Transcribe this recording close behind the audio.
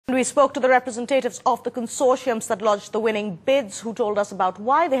We spoke to the representatives of the consortiums that lodged the winning bids, who told us about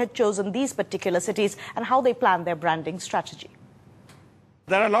why they had chosen these particular cities and how they plan their branding strategy.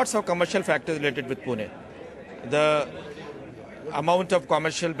 There are lots of commercial factors related with Pune. The amount of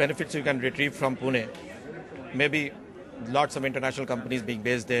commercial benefits you can retrieve from Pune, maybe lots of international companies being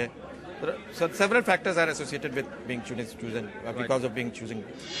based there. So several factors are associated with being chosen because of being choosing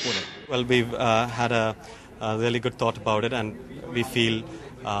Pune. Well, we've had a really good thought about it, and we feel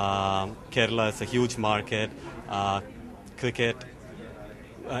Kerala is a huge market. Cricket,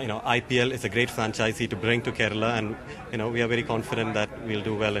 IPL is a great franchisee to bring to Kerala, and we are very confident that we'll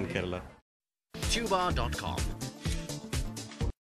do well in Kerala. Tuba.com